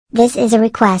This is a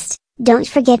request. Don't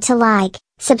forget to like,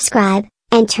 subscribe,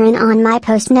 and turn on my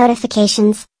post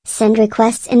notifications. Send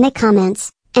requests in the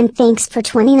comments, and thanks for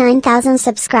 29,000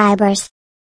 subscribers.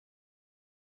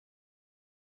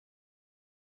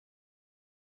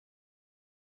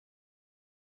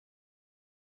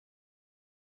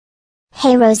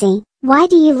 Hey Rosie, why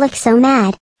do you look so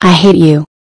mad? I hate you.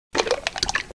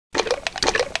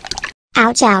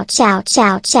 Ouch ouch ouch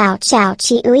ouch ouch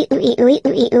ouch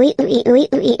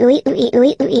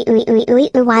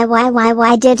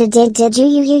why did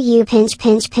you pinch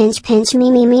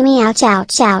me ouch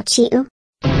ouch ouch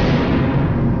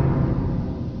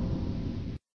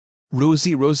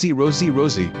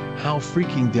Rosie, how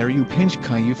freaking dare you pinch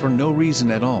Caillou for no reason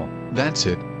at all. That's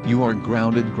it, you are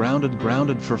grounded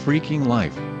for freaking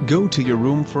life. Go to your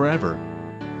room forever.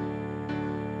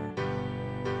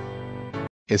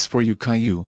 As for you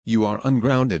Caillou, you are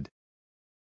ungrounded.